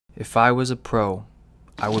If I was a pro,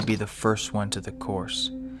 I would be the first one to the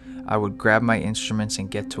course. I would grab my instruments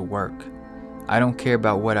and get to work. I don't care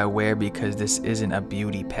about what I wear because this isn't a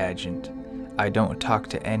beauty pageant. I don't talk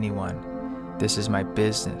to anyone. This is my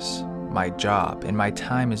business, my job, and my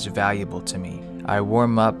time is valuable to me. I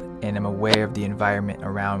warm up and am aware of the environment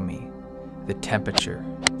around me. The temperature,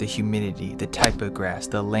 the humidity, the type of grass,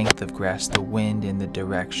 the length of grass, the wind, and the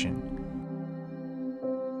direction.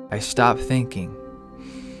 I stop thinking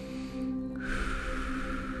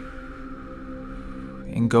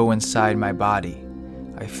and go inside my body.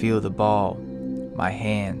 I feel the ball, my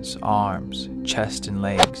hands, arms, chest, and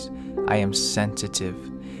legs. I am sensitive,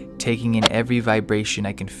 taking in every vibration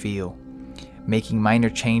I can feel, making minor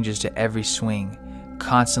changes to every swing,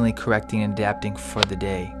 constantly correcting and adapting for the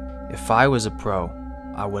day. If I was a pro,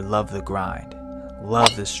 I would love the grind,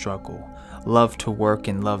 love the struggle, love to work,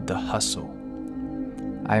 and love the hustle.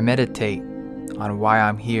 I meditate on why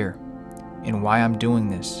I'm here and why I'm doing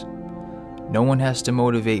this. No one has to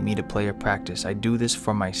motivate me to play or practice. I do this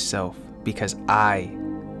for myself because I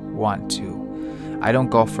want to. I don't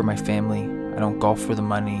golf for my family. I don't golf for the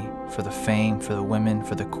money, for the fame, for the women,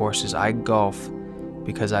 for the courses. I golf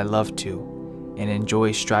because I love to and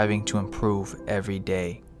enjoy striving to improve every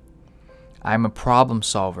day. I'm a problem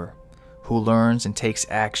solver who learns and takes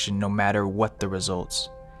action no matter what the results.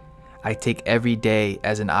 I take every day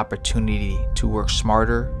as an opportunity to work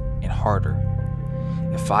smarter and harder.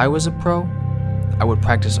 If I was a pro, I would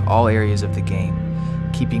practice all areas of the game,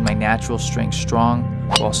 keeping my natural strength strong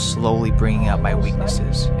while slowly bringing out my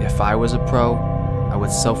weaknesses. If I was a pro, I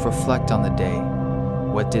would self-reflect on the day.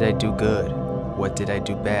 What did I do good? What did I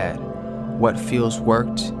do bad? What fields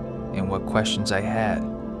worked and what questions I had?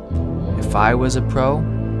 If I was a pro,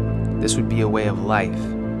 this would be a way of life.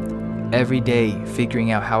 Every day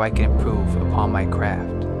figuring out how I can improve upon my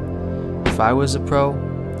craft. If I was a pro,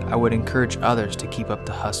 I would encourage others to keep up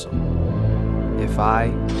the hustle. If I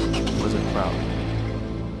was a pro.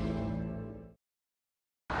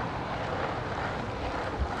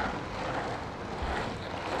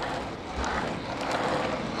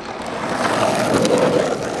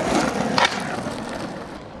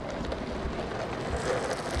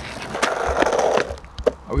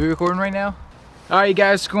 Are we recording right now? Alright you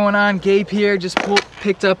guys, what's going on? Gabe here, just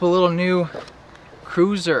picked up a little new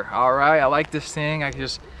cruiser. Alright, I like this thing. I can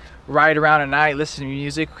just ride around at night, listen to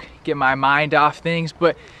music, get my mind off things.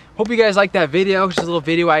 But hope you guys like that video. Just a little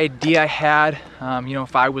video idea I had. You know,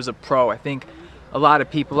 if I was a pro. I think a lot of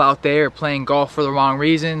people out there are playing golf for the wrong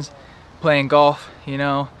reasons. Playing golf, you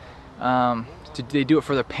know, they do it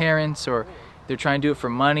for their parents, or they're trying to do it for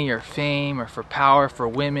money or fame or for power, for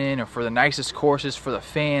women, or for the nicest courses, for the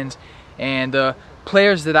fans. And the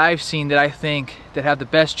players that I've seen that I think that have the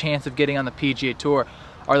best chance of getting on the PGA Tour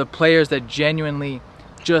are the players that genuinely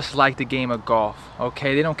just like the game of golf.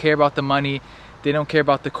 Okay, they don't care about the money, they don't care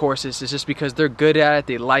about the courses. It's just because they're good at it,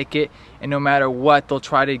 they like it, and no matter what, they'll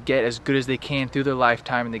try to get as good as they can through their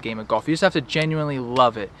lifetime in the game of golf. You just have to genuinely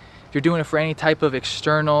love it. If you're doing it for any type of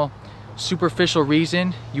external, superficial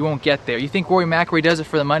reason, you won't get there. You think Rory McIlroy does it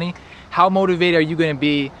for the money? How motivated are you going to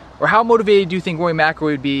be, or how motivated do you think Rory McIlroy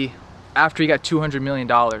would be after he got $200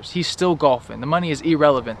 million? He's still golfing. The money is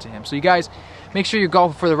irrelevant to him. So you guys, make sure you're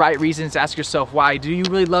golfing for the right reasons. Ask yourself why. Do you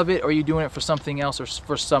really love it, or are you doing it for something else, or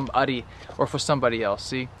for somebody else?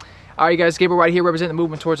 See? All right, guys, Gabriel Writer here, representing the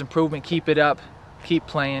movement towards improvement. Keep it up. Keep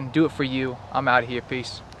playing. Do it for you. I'm out of here.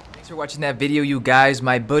 Peace. Thanks for watching that video, you guys.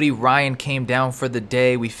 My buddy Ryan came down for the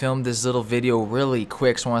day. We filmed this little video really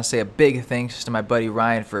quick, so I want to say a big thanks to my buddy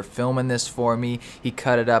Ryan for filming this for me. He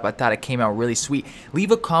cut it up. I thought it came out really sweet.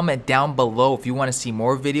 Leave a comment down below if you want to see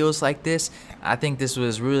more videos like this. I think this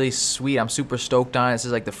was really sweet. I'm super stoked on it. This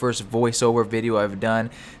is like the first voiceover video I've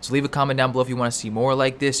done. So leave a comment down below if you want to see more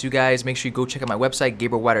like this, you guys. Make sure you go check out my website,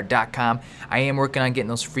 GabrielMWriter.com. I am working on getting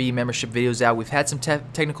those free membership videos out. We've had some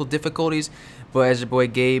technical difficulties, but as your boy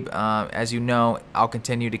Gabe, as you know, I'll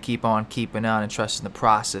continue to keep on keeping on and trusting the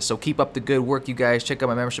process. So keep up the good work, you guys. Check out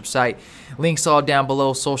my membership site. Links all down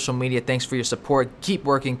below. Social media. Thanks for your support. Keep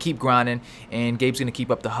working, keep grinding, and Gabe's going to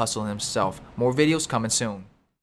keep up the hustle himself. More videos coming soon.